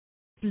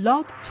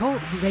Blog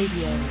Talk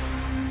Radio.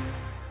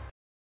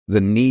 The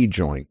knee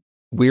joint.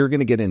 We're going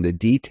to get into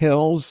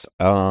details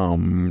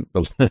that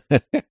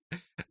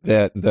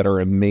are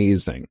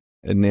amazing.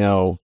 And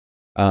now,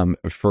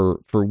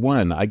 for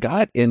one, I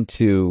got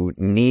into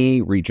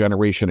knee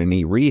regeneration and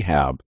knee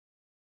rehab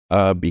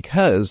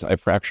because I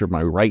fractured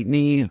my right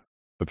knee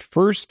the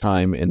first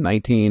time in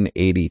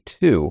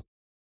 1982,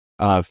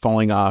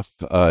 falling off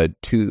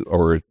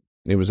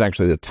it was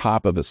actually the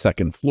top of a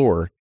second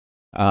floor.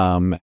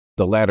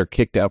 The ladder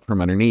kicked out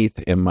from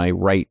underneath and my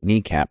right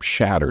kneecap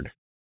shattered.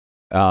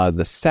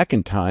 The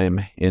second time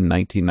in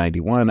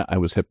 1991, I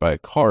was hit by a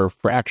car,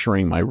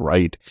 fracturing my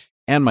right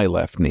and my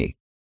left knee.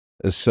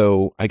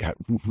 So I got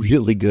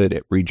really good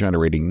at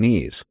regenerating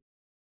knees.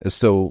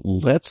 So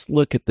let's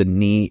look at the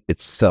knee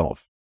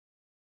itself.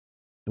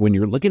 When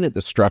you're looking at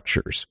the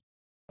structures,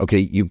 okay,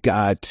 you've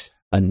got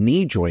a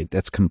knee joint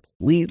that's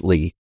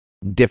completely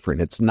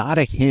different. It's not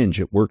a hinge.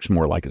 It works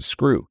more like a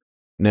screw.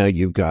 Now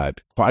you've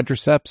got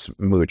quadriceps,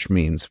 which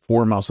means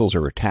four muscles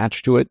are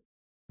attached to it.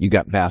 You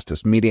got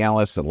vastus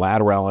medialis and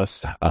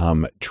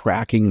lateralis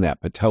tracking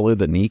that patella,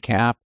 the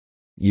kneecap.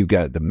 You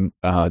got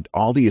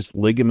all these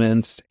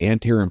ligaments,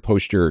 anterior and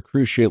posterior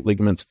cruciate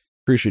ligaments.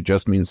 Cruciate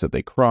just means that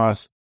they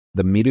cross.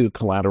 The medial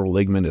collateral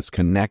ligament is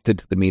connected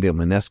to the medial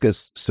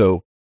meniscus.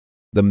 So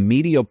the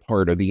medial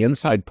part or the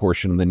inside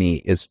portion of the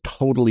knee is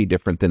totally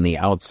different than the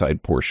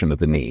outside portion of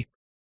the knee.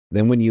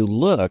 Then when you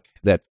look,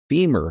 that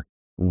femur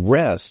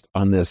rests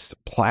on this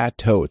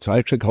plateau. It's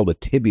actually called a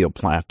tibial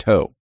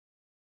plateau.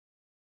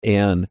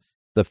 And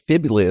the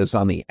fibula is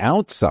on the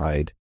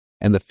outside,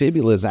 and the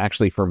fibula is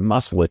actually for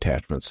muscle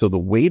attachment. So the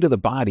weight of the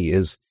body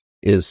is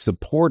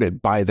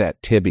supported by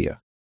that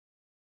tibia.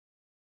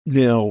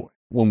 Now,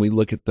 when we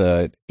look at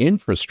the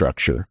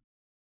infrastructure,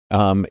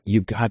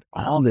 you've got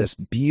all this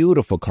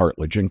beautiful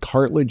cartilage, and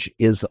cartilage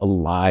is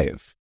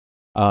alive.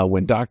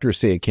 When doctors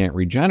say it can't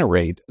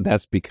regenerate,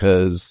 that's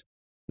because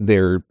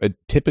they're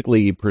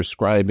typically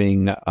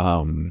prescribing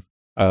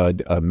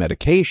a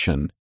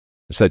medication,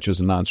 such as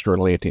a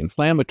non-steroidal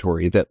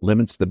anti-inflammatory, that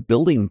limits the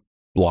building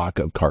block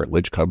of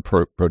cartilage called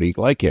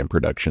proteoglycan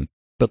production.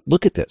 But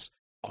look at this.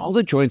 All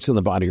the joints in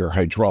the body are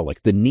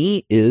hydraulic. The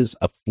knee is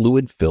a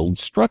fluid-filled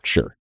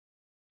structure.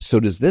 So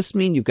does this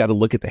mean you've got to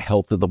look at the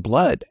health of the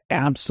blood?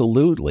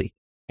 Absolutely.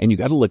 And you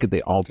got to look at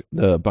the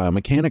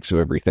biomechanics of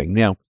everything.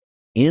 Now,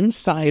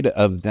 inside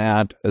of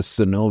that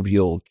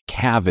synovial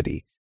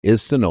cavity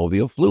is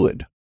synovial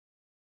fluid.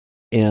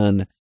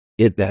 And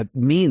that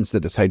means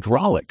that it's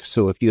hydraulic.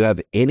 So if you have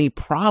any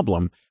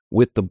problem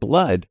with the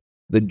blood,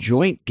 the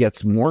joint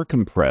gets more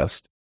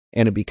compressed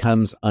and it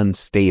becomes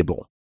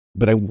unstable.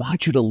 But I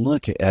want you to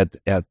look at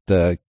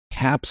the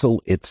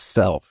capsule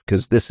itself,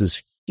 because this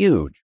is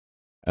huge.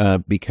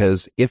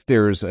 Because if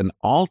there's an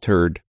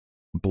altered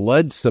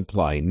blood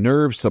supply,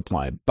 nerve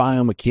supply,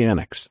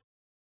 biomechanics,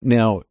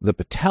 now the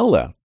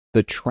patella,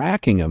 the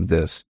tracking of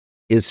this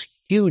is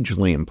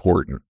hugely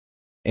important.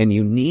 And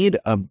you need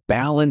a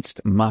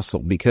balanced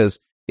muscle, because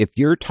if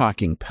you're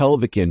talking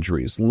pelvic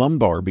injuries,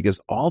 lumbar, because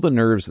all the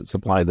nerves that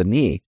supply the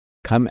knee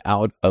come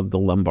out of the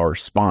lumbar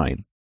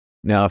spine.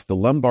 Now, if the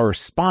lumbar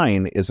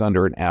spine is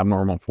under an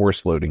abnormal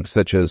force loading,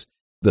 such as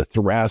the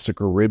thoracic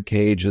or rib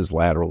cage is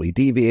laterally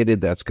deviated,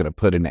 that's going to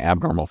put an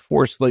abnormal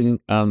force loading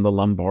on the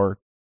lumbar,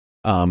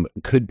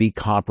 could be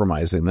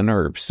compromising the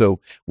nerve. So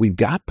we've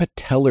got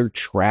patellar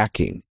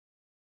tracking,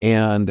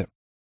 and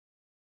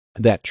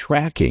that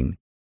tracking,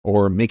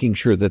 or making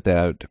sure that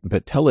that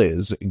patella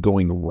is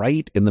going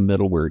right in the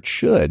middle where it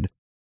should,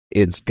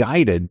 it's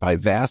guided by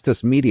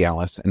vastus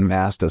medialis and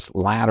vastus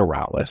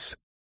lateralis.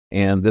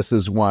 And this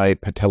is why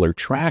patellar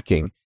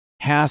tracking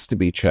has to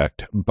be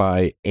checked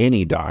by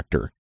any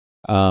doctor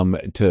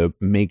to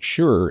make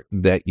sure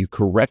that you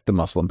correct the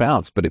muscle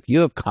imbalance. But if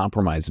you have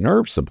compromised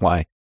nerve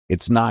supply,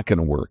 it's not going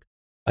to work.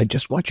 I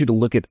just want you to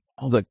look at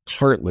all the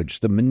cartilage,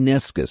 the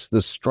meniscus,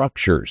 the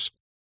structures.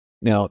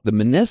 Now, the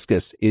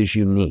meniscus is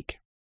unique.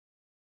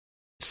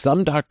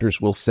 Some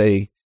doctors will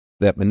say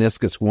that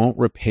meniscus won't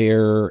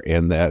repair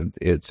and that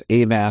it's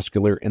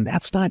avascular, and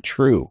that's not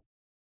true.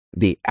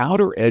 The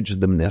outer edge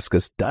of the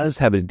meniscus does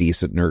have a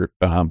decent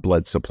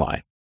blood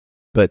supply,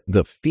 but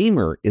the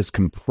femur is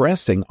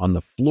compressing on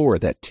the floor,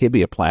 that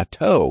tibia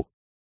plateau,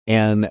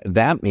 and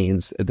that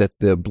means that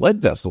the blood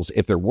vessels,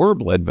 if there were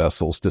blood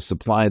vessels to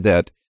supply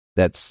that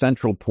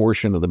central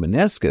portion of the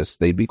meniscus,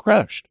 they'd be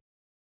crushed.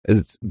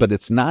 But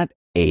it's not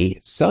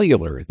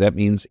acellular. That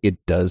means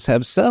it does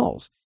have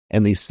cells.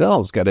 And these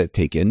cells got to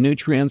take in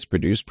nutrients,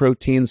 produce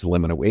proteins,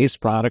 eliminate waste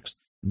products.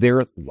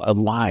 They're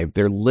alive.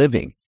 They're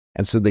living.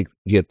 And so they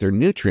get their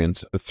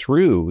nutrients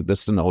through the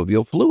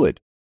synovial fluid.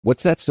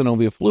 What's that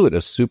synovial fluid? A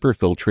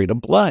superfiltrate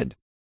of blood.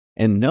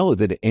 And know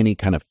that any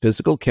kind of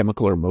physical,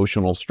 chemical, or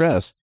emotional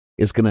stress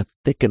is going to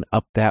thicken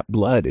up that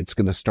blood. It's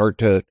going to start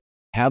to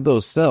have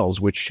those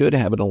cells, which should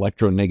have an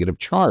electronegative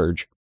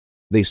charge,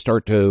 they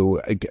start to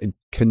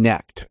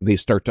connect. They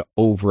start to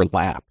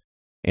overlap.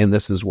 And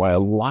this is why a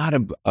lot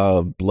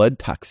of blood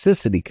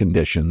toxicity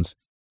conditions,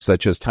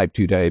 such as type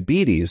 2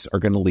 diabetes, are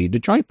going to lead to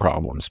joint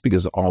problems,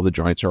 because all the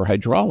joints are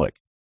hydraulic.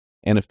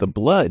 And if the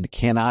blood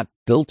cannot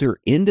filter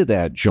into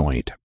that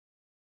joint,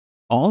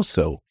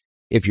 also,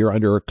 if you're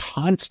under a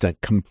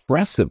constant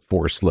compressive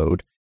force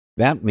load,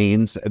 that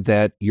means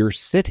that you're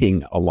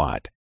sitting a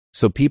lot.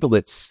 So people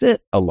that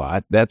sit a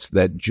lot,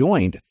 that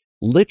joint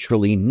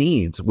literally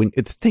needs,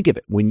 think of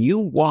it, when you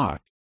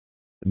walk,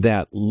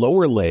 that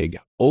lower leg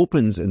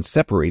opens and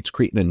separates,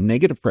 creating a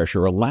negative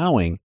pressure,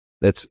 allowing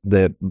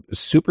the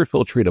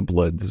superfiltrated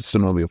blood, the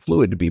synovial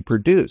fluid, to be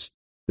produced.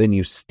 Then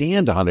you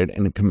stand on it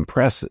and it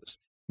compresses.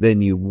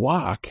 Then you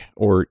walk,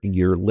 or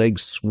your leg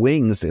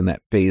swings in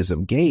that phase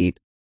of gait,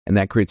 and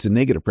that creates a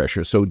negative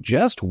pressure. So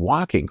just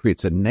walking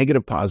creates a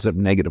negative,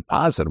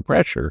 positive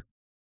pressure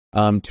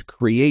to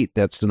create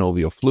that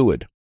synovial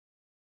fluid.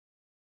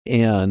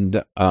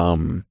 And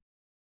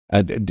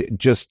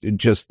just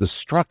the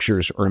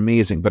structures are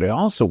amazing. But I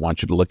also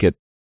want you to look at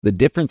the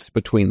difference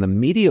between the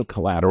medial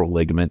collateral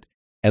ligament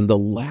and the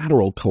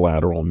lateral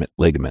collateral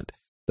ligament.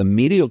 The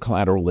medial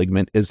collateral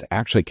ligament is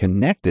actually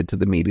connected to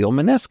the medial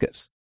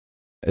meniscus.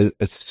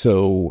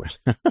 So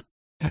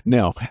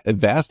now,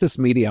 vastus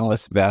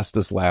medialis,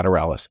 vastus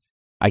lateralis.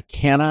 I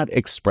cannot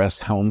express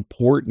how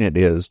important it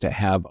is to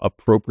have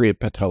appropriate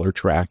patellar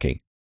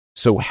tracking.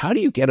 So how do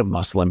you get a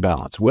muscle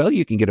imbalance? Well,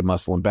 you can get a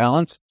muscle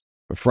imbalance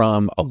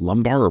from a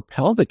lumbar or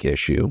pelvic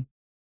issue.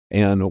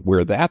 And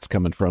where that's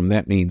coming from,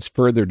 that needs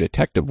further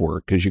detective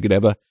work, because you could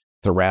have a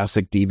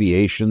thoracic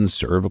deviation,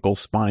 cervical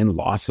spine,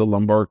 loss of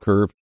lumbar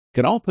curve,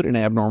 can all put an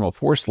abnormal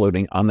force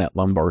loading on that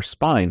lumbar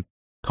spine,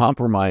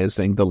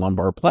 compromising the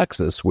lumbar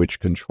plexus, which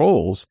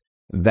controls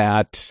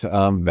that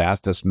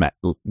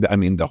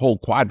the whole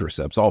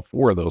quadriceps, all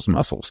four of those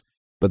muscles.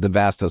 But the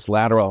vastus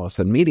lateralis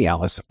and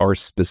medialis are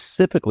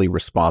specifically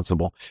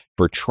responsible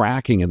for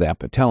tracking of that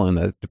patella. And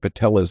if the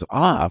patella is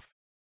off,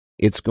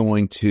 it's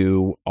going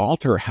to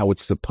alter how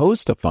it's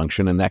supposed to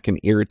function, and that can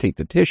irritate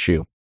the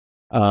tissue,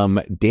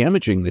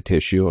 damaging the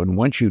tissue. And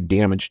once you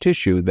damage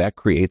tissue, that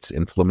creates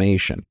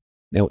inflammation.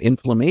 Now,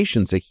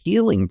 inflammation is a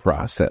healing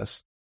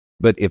process,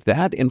 but if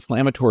that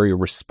inflammatory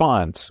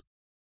response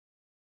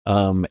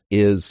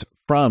is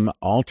from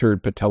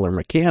altered patellar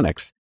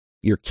mechanics,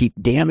 you keep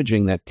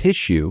damaging that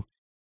tissue.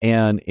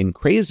 And in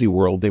crazy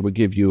world, they would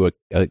give you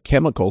a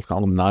chemical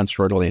called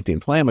non-steroidal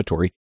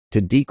anti-inflammatory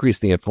to decrease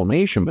the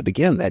inflammation. But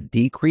again, that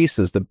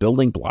decreases the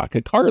building block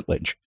of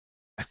cartilage.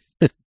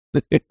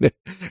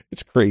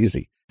 It's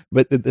crazy.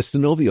 But the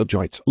synovial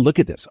joints, look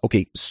at this.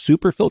 Okay,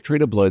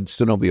 superfiltrated blood,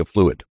 synovial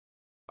fluid.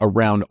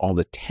 Around all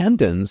the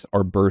tendons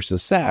are bursa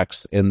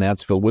sacs, and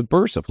that's filled with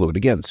bursa fluid.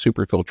 Again,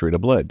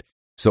 superfiltrated blood.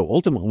 So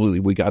ultimately,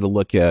 we got to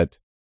look at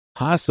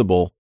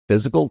possible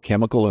physical,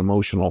 chemical,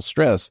 emotional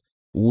stress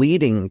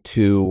leading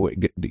to,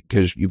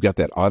 because you've got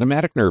that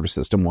automatic nervous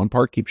system. One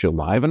part keeps you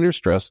alive under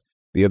stress.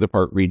 The other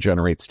part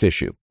regenerates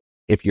tissue.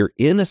 If you're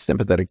in a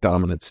sympathetic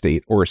dominant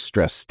state or a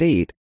stress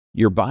state,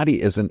 your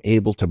body isn't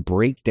able to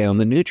break down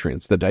the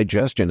nutrients. The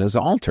digestion is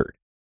altered.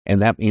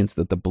 And that means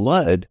that the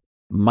blood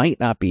might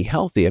not be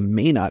healthy and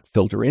may not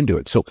filter into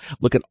it. So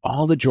look at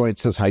all the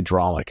joints as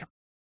hydraulic.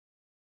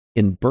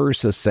 In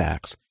bursa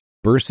sacs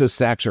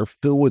are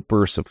filled with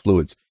bursa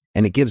fluids,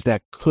 and it gives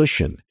that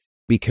cushion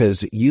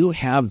because you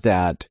have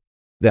that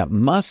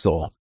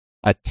muscle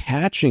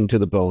attaching to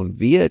the bone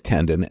via a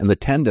tendon, and the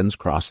tendons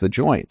cross the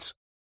joints.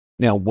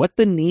 Now, what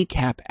the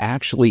kneecap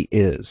actually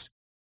is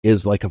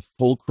like a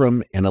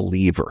fulcrum and a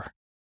lever.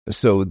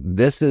 So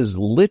this is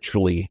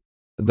literally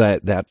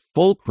that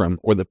fulcrum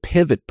or the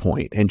pivot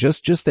point. And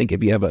just think,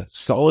 if you have a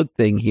solid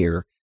thing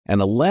here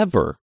and a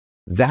lever,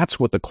 that's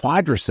what the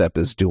quadricep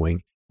is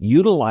doing,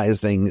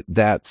 utilizing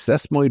that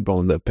sesamoid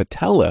bone. The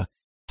patella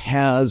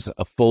has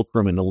a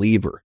fulcrum and a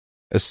lever.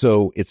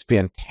 So it's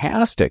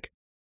fantastic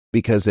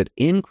because it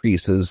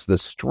increases the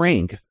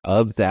strength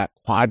of that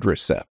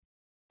quadricep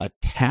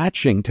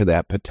attaching to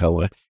that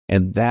patella,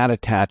 and that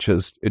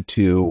attaches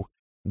to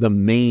the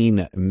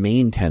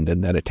main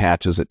tendon that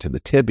attaches it to the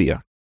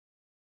tibia.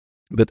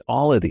 But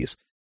all of these,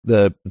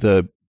 the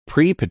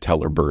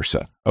prepatellar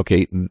bursa,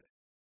 okay,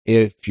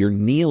 if you're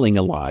kneeling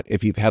a lot,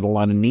 if you've had a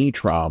lot of knee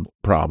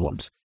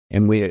problems,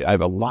 and I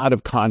have a lot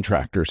of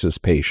contractors as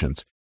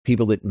patients,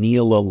 people that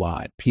kneel a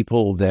lot,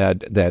 people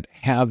that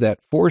have that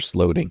force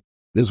loading.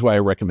 This is why I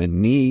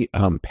recommend knee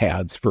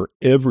pads for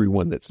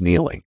everyone that's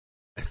kneeling.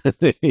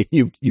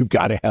 You've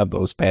got to have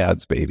those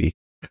pads, baby,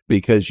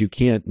 because you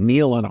can't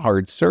kneel on a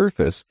hard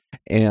surface.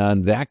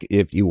 And that,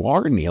 if you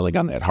are kneeling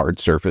on that hard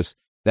surface,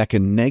 that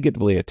can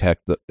negatively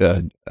affect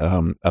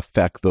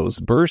those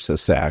bursa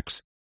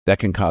sacs. That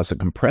can cause a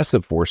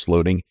compressive force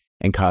loading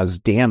and cause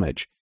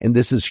damage. And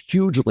this is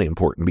hugely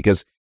important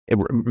because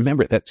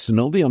remember that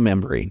synovial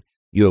membrane,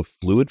 you have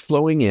fluid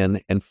flowing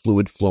in and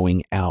fluid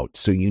flowing out.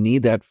 So you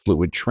need that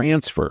fluid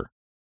transfer.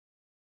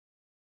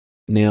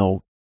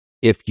 Now,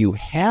 if you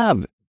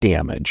have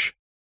damage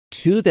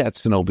to that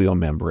synovial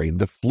membrane,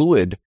 the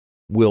fluid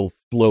will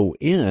flow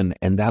in,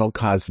 and that'll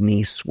cause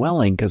knee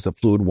swelling because the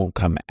fluid won't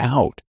come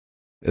out.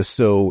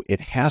 So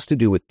it has to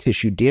do with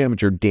tissue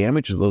damage or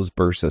damage of those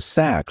bursa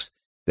sacs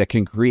that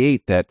can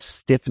create that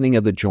stiffening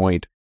of the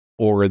joint,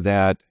 or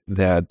that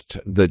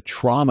the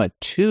trauma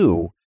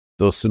to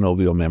those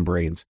synovial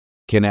membranes,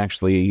 can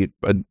actually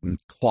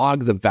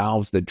clog the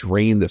valves that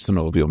drain the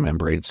synovial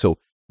membrane. So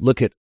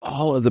look at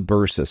all of the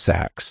bursa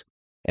sacs.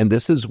 And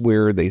this is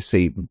where they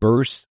say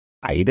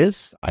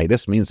bursitis.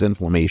 Itis means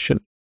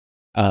inflammation.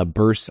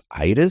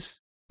 Bursitis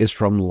is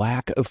from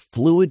lack of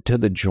fluid to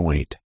the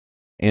joint.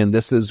 And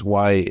this is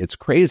why it's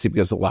crazy,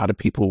 because a lot of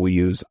people will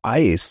use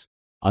ice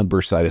on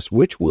bursitis,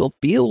 which will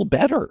feel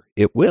better.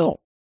 It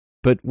will.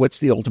 But what's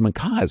the ultimate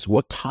cause?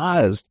 What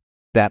caused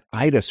that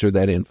itis or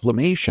that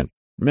inflammation?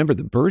 Remember,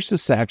 the bursa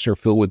sacs are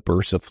filled with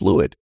bursa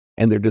fluid,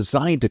 and they're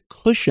designed to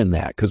cushion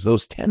that because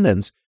those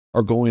tendons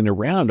are going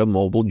around a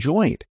mobile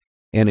joint.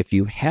 And if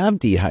you have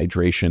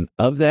dehydration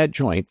of that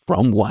joint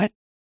from what?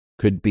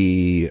 Could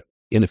be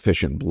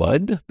inefficient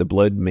blood. The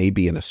blood may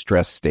be in a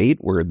stress state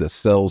where the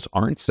cells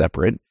aren't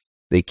separate.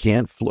 They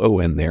can't flow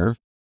in there.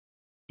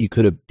 You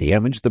could have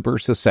damaged the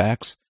bursa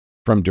sacs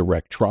from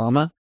direct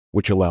trauma,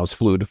 which allows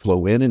fluid to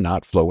flow in and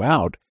not flow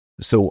out.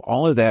 So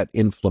all of that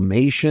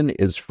inflammation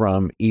is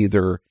from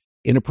either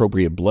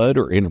inappropriate blood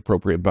or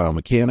inappropriate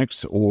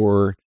biomechanics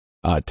or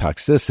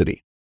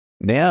toxicity.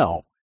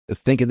 Now,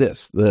 think of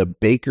this, the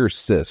Baker's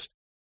cyst.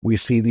 We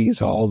see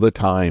these all the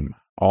time.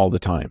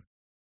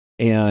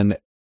 And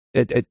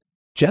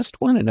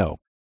just want to know,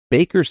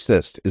 Baker's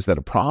cyst, is that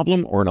a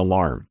problem or an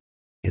alarm?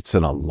 It's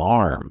an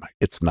alarm.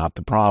 It's not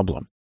the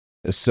problem.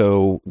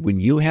 So when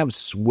you have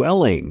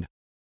swelling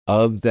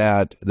of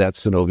that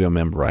synovial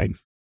membrane,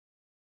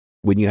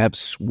 when you have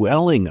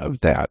swelling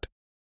of that,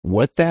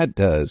 what that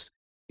does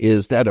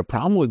is that a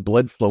problem with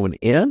blood flowing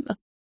in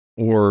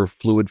or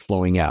fluid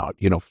flowing out?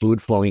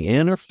 Fluid flowing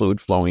in or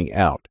fluid flowing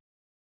out?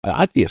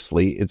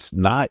 Obviously, it's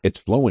not. It's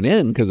flowing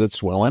in because it's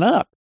swelling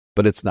up,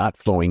 but it's not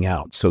flowing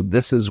out. So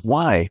this is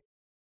why,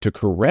 to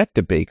correct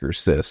a Baker's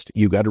cyst,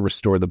 you got to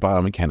restore the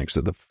biomechanics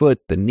of the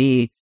foot, the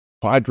knee,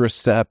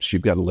 quadriceps.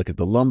 You've got to look at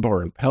the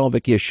lumbar and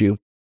pelvic issue.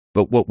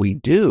 But what we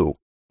do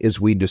is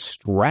we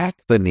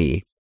distract the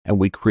knee and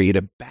we create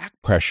a back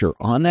pressure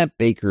on that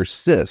Baker's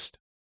cyst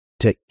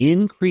to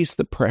increase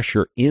the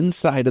pressure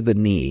inside of the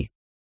knee.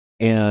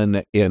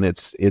 And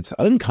it's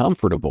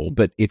uncomfortable,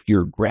 but if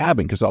you're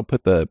grabbing, because I'll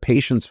put the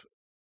patient's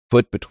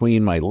foot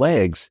between my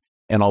legs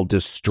and I'll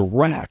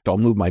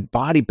move my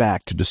body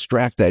back to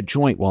distract that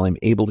joint while I'm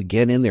able to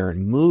get in there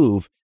and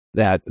move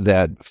that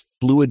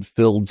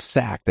fluid-filled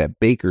sac,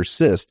 that Baker's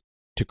cyst,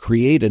 to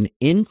create an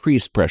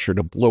increased pressure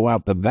to blow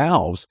out the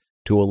valves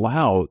to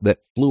allow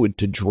that fluid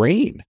to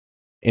drain.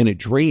 And it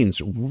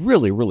drains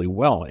really, really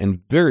well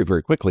and very,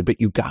 very quickly.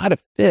 But you got to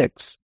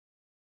fix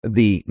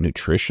the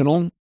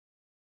nutritional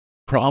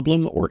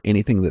problem or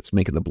anything that's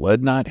making the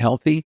blood not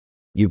healthy.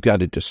 You've got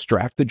to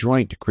distract the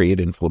joint to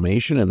create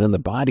inflammation, and then the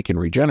body can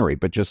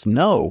regenerate. But just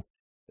know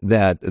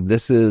that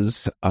this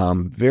is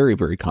very,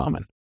 very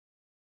common.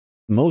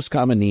 Most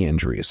common knee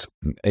injuries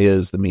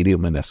is the medial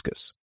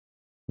meniscus.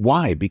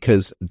 Why?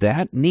 Because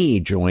that knee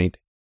joint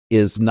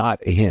is not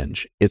a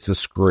hinge. It's a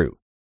screw.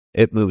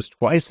 It moves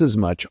twice as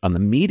much on the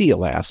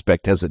medial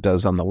aspect as it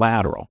does on the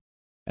lateral.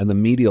 And the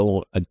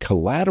medial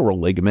collateral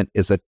ligament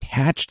is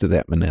attached to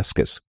that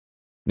meniscus.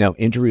 Now,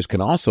 injuries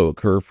can also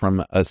occur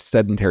from a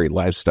sedentary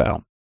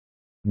lifestyle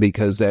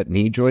because that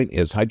knee joint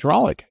is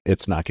hydraulic.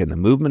 It's not getting the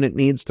movement it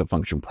needs to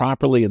function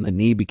properly, and the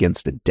knee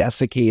begins to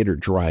desiccate or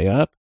dry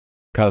up,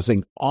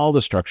 causing all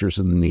the structures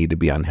in the knee to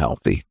be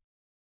unhealthy.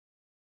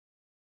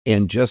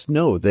 And just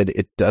know that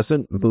it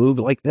doesn't move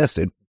like this.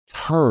 It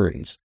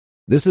turns.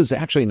 This is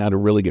actually not a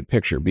really good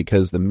picture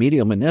because the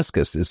medial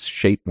meniscus is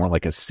shaped more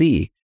like a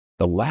C.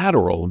 The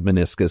lateral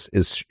meniscus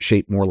is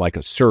shaped more like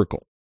a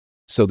circle.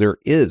 So there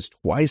is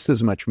twice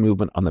as much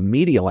movement on the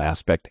medial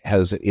aspect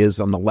as it is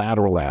on the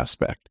lateral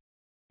aspect.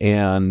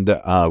 And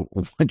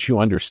once you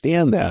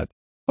understand that,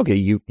 okay,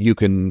 you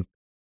can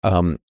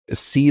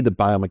see the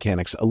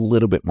biomechanics a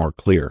little bit more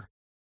clear.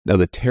 Now,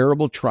 the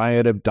terrible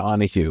triad of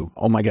Donahue,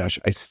 oh my gosh,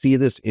 I see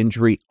this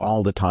injury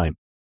all the time.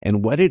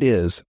 And what it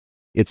is,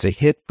 it's a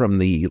hit from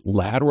the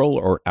lateral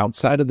or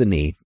outside of the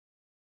knee,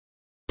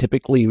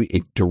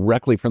 typically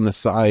directly from the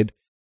side.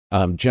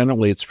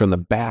 Generally, it's from the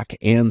back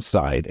and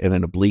side at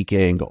an oblique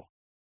angle.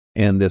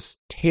 And this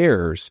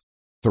tears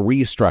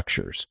three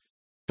structures.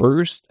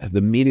 First, the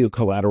medial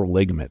collateral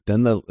ligament,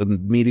 then the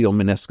medial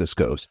meniscus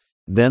goes,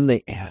 then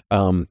the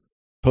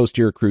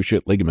posterior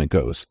cruciate ligament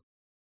goes,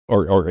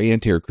 or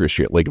anterior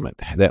cruciate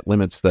ligament. That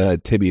limits the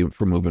tibia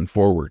from moving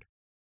forward.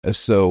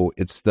 So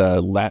it's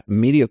the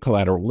medial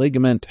collateral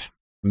ligament,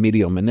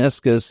 medial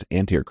meniscus,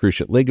 anterior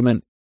cruciate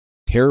ligament,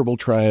 terrible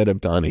triad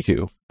of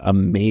Donahue,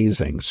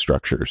 amazing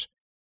structures.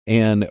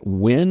 And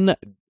when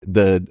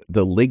the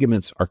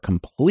ligaments are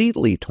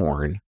completely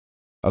torn,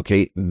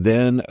 okay,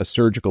 then a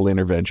surgical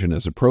intervention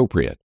is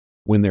appropriate.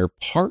 When they're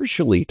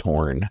partially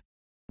torn,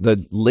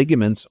 the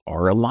ligaments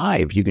are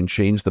alive. You can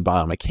change the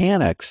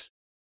biomechanics,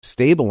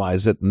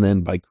 stabilize it, and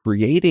then by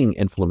creating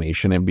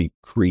inflammation and be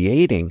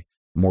creating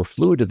more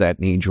fluid to that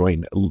knee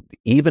joint,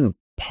 even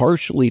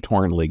partially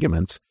torn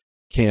ligaments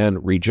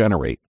can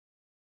regenerate.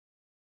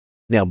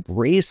 Now,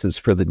 braces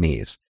for the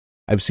knees.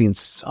 I've seen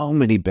so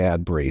many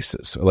bad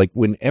braces. Like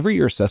whenever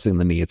you're assessing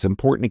the knee, it's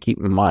important to keep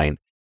in mind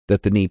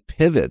that the knee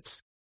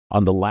pivots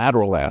on the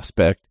lateral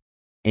aspect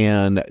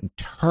and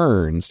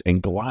turns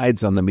and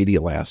glides on the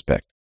medial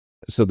aspect.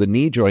 So the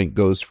knee joint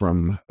goes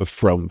from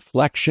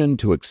flexion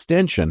to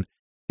extension.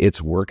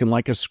 It's working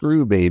like a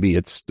screw, baby.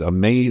 It's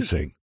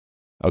amazing.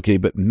 Okay,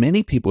 but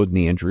many people with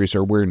knee injuries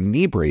are wearing a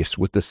knee brace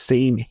with the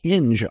same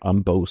hinge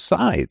on both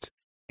sides,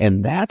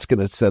 and that's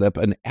going to set up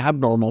an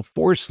abnormal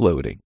force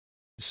loading.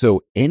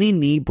 So any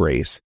knee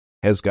brace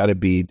has got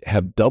to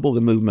have double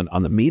the movement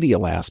on the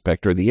medial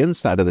aspect or the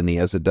inside of the knee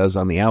as it does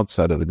on the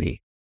outside of the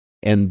knee.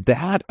 And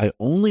that I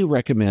only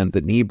recommend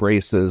the knee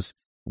braces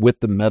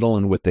with the metal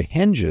and with the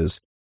hinges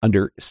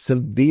under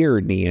severe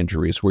knee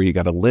injuries where you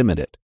got to limit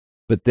it.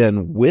 But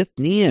then with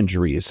knee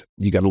injuries,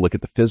 you got to look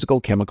at the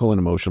physical, chemical, and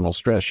emotional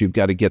stress. You've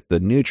got to get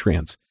the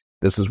nutrients.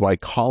 This is why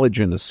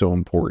collagen is so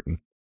important.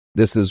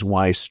 This is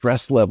why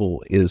stress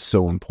level is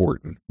so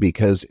important,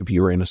 because if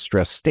you're in a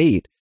stress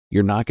state,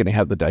 you're not going to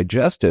have the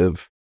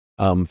digestive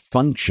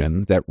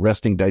function, that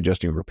resting,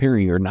 digesting,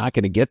 repairing. You're not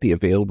going to get the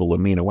available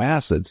amino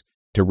acids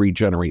to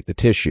regenerate the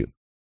tissue.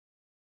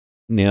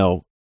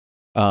 Now,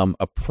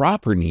 a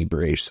proper knee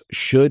brace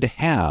should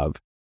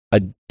have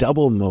a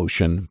double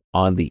motion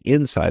on the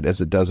inside as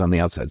it does on the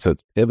outside. So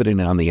it's pivoting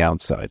on the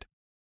outside.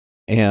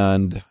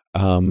 And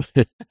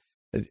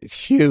it's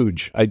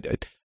huge.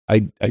 I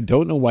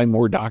don't know why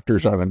more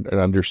doctors aren't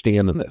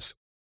understanding this.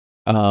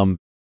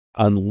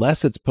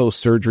 Unless it's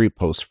post-surgery,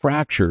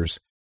 post-fractures,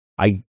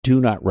 I do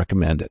not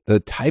recommend it. The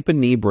type of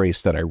knee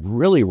brace that I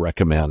really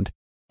recommend,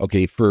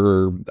 okay,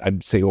 for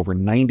I'd say over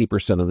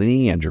 90% of the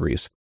knee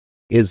injuries,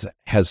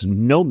 has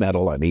no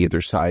metal on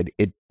either side.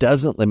 It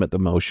doesn't limit the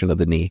motion of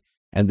the knee.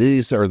 And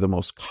these are the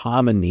most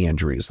common knee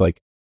injuries,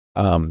 like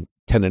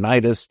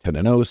tendinitis,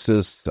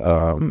 tendinosis,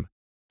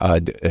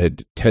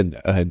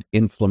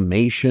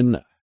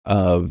 inflammation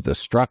of the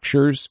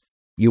structures.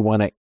 You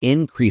want to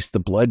increase the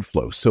blood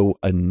flow. So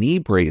a knee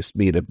brace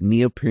made of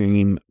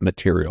neoprene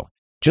material,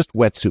 just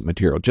wetsuit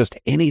material, just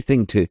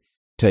anything to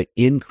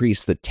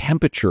increase the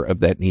temperature of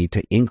that knee,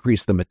 to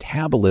increase the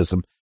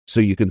metabolism so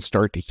you can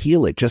start to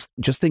heal it. Just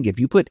think, if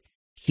you put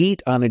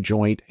heat on a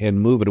joint and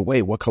move it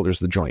away, what color is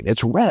the joint?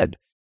 It's red,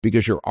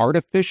 because you're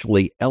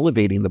artificially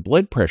elevating the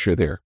blood pressure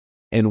there.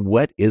 And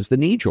what is the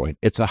knee joint?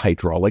 It's a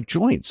hydraulic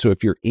joint. So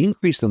if you're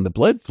increasing the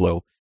blood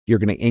flow, you're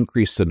going to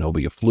increase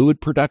synovial fluid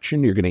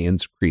production, you're going to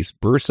increase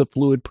bursa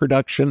fluid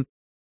production,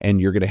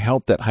 and you're going to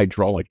help that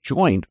hydraulic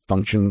joint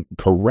function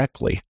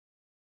correctly.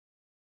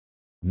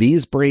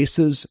 These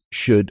braces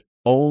should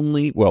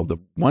only, the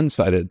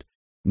one-sided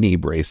knee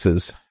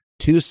braces,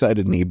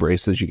 two-sided knee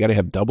braces, you got to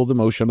have double the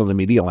motion on the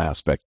medial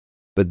aspect.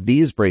 But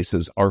these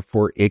braces are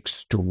for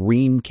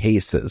extreme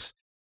cases,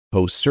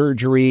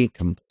 post-surgery,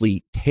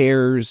 complete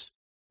tears.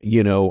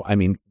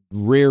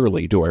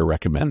 Rarely do I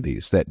recommend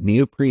these. That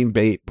neoprene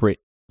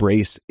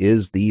brace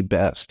is the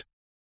best.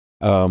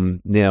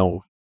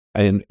 Now,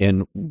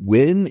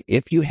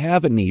 if you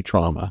have a knee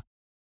trauma,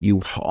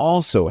 you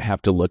also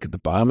have to look at the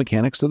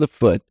biomechanics of the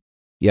foot.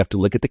 You have to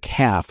look at the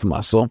calf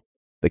muscle.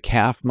 The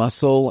calf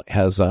muscle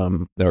has,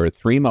 there are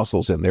three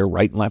muscles in there,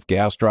 right and left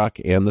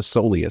gastroc and the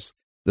soleus.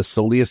 The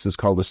soleus is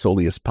called the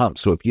soleus pump.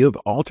 So if you have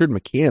altered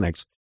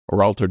mechanics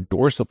or altered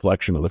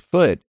dorsiflexion of the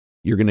foot,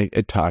 you're going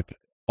to talk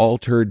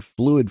altered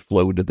fluid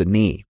flow to the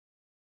knee.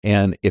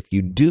 And if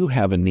you do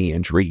have a knee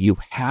injury, you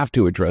have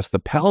to address the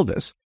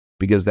pelvis,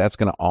 because that's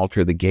going to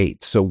alter the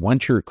gait. So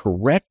once you're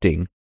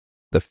correcting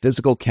the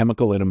physical,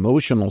 chemical, and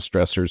emotional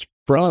stressors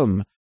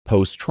from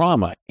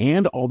post-trauma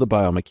and all the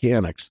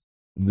biomechanics,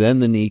 then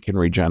the knee can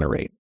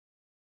regenerate.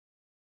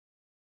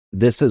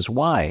 This is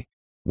why,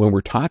 when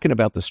we're talking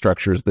about the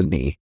structures of the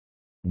knee,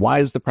 why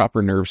is the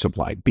proper nerve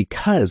supply?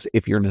 Because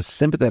if you're in a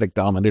sympathetic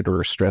dominant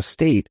or a stress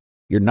state,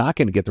 you're not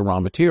going to get the raw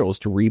materials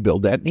to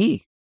rebuild that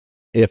knee.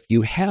 If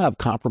you have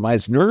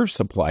compromised nerve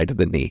supply to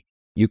the knee,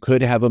 you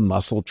could have a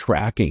muscle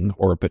tracking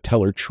or a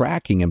patellar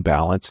tracking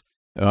imbalance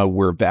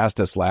where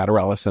vastus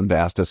lateralis and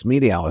vastus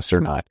medialis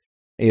are not.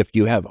 If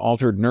you have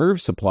altered nerve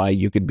supply,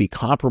 you could be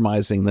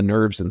compromising the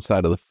nerves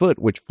inside of the foot,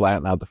 which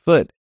flatten out the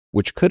foot,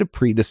 which could have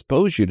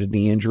predisposed you to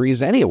knee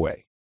injuries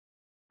anyway.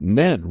 And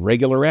then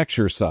regular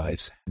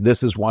exercise.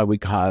 This is why we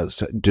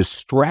cause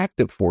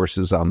distractive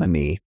forces on the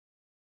knee,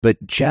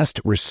 but just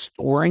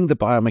restoring the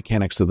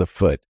biomechanics of the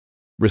foot,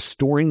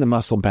 restoring the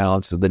muscle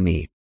balance of the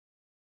knee,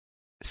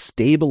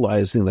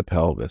 stabilizing the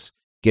pelvis,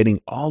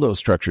 getting all those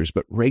structures,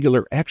 but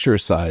regular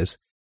exercise,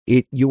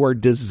 you are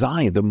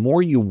designed, the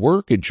more you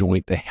work a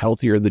joint, the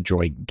healthier the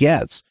joint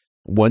gets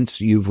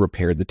once you've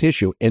repaired the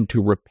tissue. And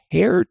to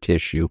repair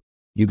tissue,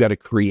 you got to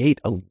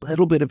create a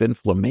little bit of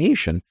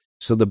inflammation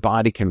so the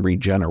body can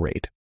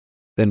regenerate.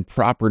 Then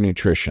proper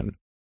nutrition.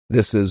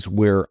 This is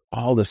where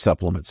all the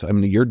supplements,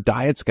 your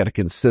diet's got to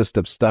consist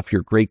of stuff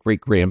your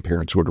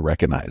great-great-grandparents would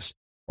recognize.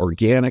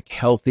 Organic,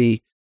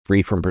 healthy,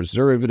 free from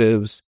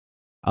preservatives.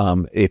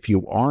 If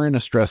you are in a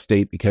stress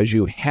state because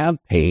you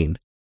have pain,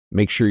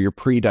 make sure you're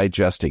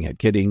pre-digesting it,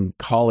 getting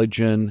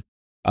collagen,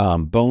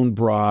 bone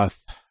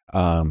broth,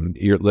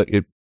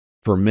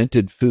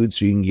 fermented food,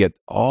 so you can get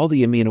all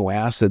the amino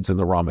acids and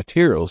the raw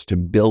materials to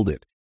build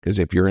it. because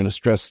if you're in a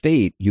stressed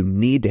state, you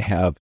need to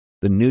have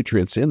the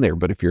nutrients in there.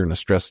 But if you're in a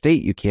stressed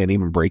state, you can't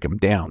even break them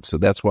down. So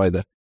that's why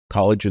the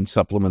collagen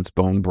supplements,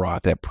 bone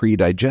broth, that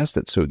pre-digest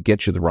it so it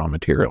gets you the raw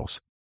materials.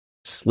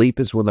 Sleep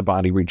is when the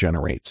body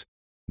regenerates.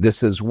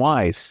 This is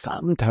why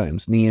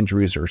sometimes knee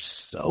injuries are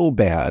so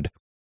bad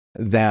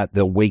that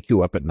they'll wake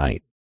you up at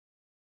night.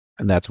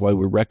 And that's why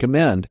we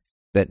recommend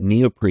that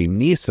neoprene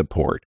knee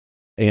support.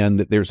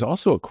 And there's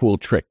also a cool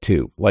trick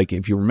too. Like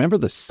if you remember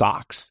the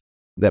socks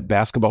that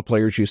basketball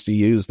players used to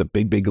use, the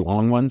big, big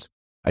long ones,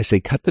 I say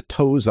cut the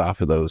toes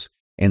off of those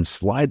and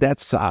slide that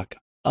sock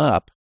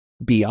up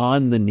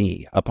beyond the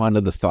knee, up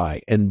onto the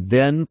thigh, and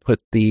then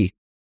put the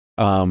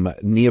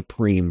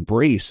neoprene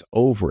brace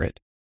over it.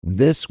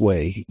 This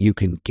way you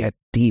can get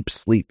deep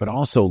sleep, but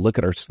also look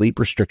at our sleep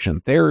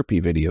restriction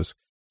therapy videos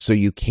so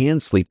you can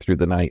sleep through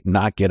the night,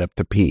 not get up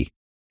to pee.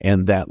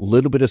 And that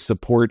little bit of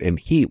support and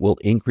heat will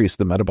increase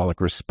the metabolic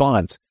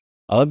response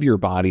of your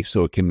body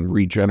so it can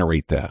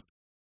regenerate that.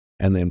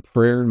 And then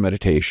prayer and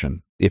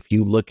meditation. If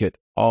you look at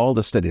all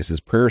the studies, is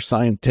prayer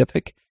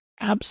scientific?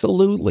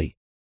 Absolutely.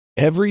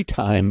 Every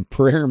time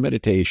prayer and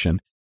meditation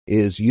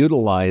is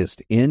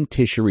utilized in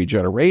tissue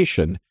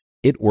regeneration,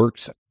 it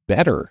works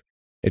better.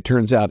 It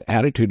turns out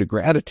attitude of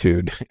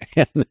gratitude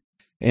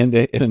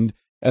and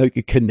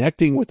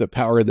connecting with the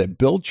power that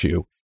built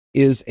you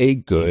is a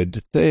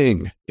good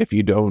thing. If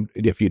you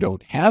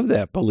don't have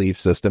that belief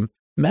system,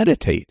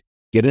 meditate.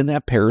 Get in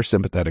that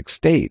parasympathetic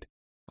state.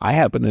 I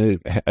happen to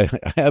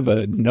have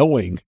a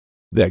knowing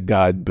that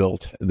God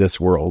built this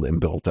world and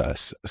built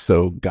us.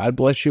 So God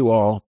bless you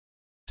all.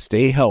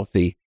 Stay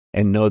healthy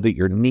and know that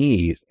your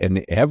knee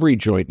and every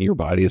joint in your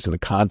body is in a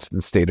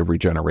constant state of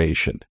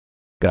regeneration.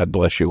 God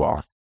bless you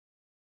all.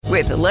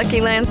 With the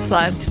Lucky Land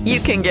Slots, you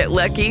can get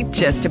lucky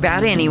just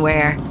about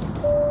anywhere.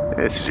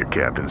 This is your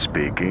captain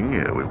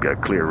speaking. We've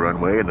got clear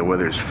runway and the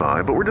weather's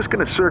fine, but we're just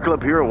going to circle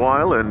up here a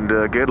while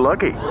and get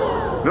lucky.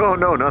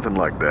 No, nothing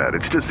like that.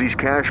 It's just these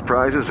cash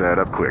prizes add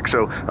up quick.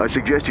 So I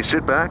suggest you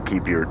sit back,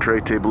 keep your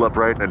tray table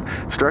upright, and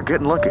start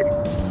getting lucky.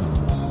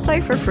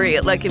 Play for free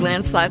at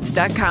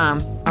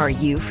LuckyLandSlots.com. Are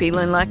you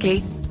feeling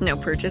lucky? No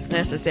purchase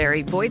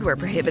necessary. Void where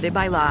prohibited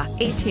by law.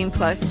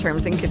 18+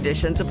 terms and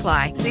conditions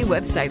apply. See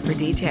website for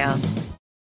details.